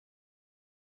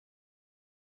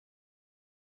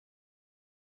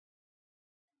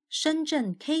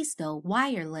Sinocastel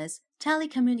Wireless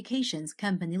Telecommunications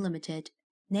Company Limited,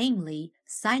 namely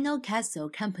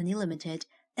Sinocastel Company Limited,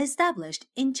 established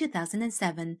in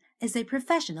 2007, is a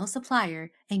professional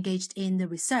supplier engaged in the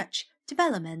research,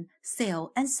 development,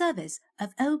 sale, and service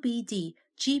of OBD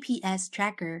GPS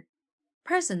Tracker,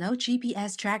 Personal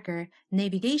GPS Tracker,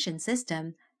 Navigation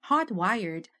System,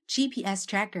 Hardwired GPS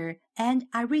Tracker, and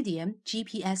Iridium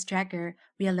GPS Tracker.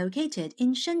 We are located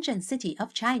in Shenzhen City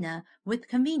of China with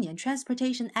convenient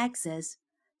transportation access.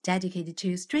 Dedicated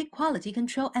to strict quality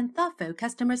control and thoughtful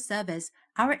customer service,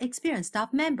 our experienced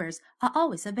staff members are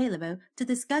always available to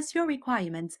discuss your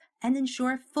requirements and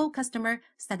ensure full customer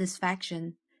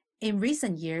satisfaction. In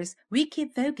recent years, we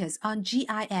keep focus on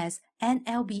GIS and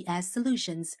LBS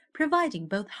solutions, providing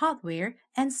both hardware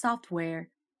and software.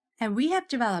 And we have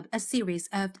developed a series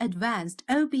of advanced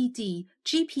OBD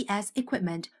GPS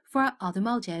equipment for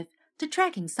automotive. The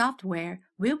tracking software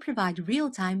will provide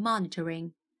real-time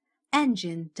monitoring,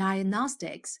 engine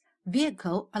diagnostics,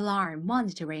 vehicle alarm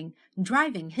monitoring,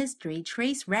 driving history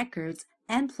trace records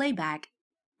and playback,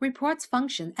 reports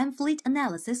function and fleet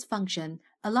analysis function.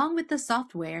 Along with the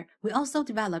software, we also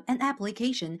develop an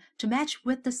application to match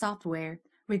with the software.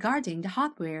 Regarding the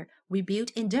hardware, we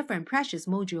built in different precious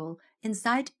modules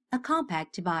inside a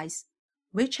compact device,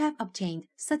 which have obtained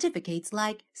certificates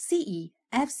like CE,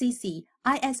 FCC,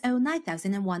 ISO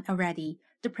 9001 already.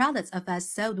 The products of us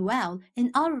sold well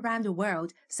in all around the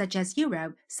world, such as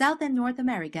Europe, South and North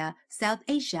America, South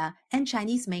Asia, and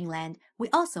Chinese mainland. We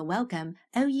also welcome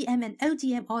OEM and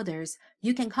ODM orders.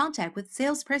 You can contact with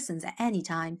salespersons at any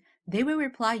time. They will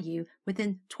reply you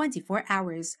within 24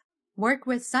 hours. Work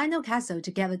with Sinocastel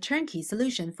to get a turnkey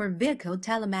solution for vehicle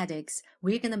telematics.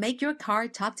 We're gonna make your car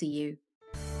talk to you.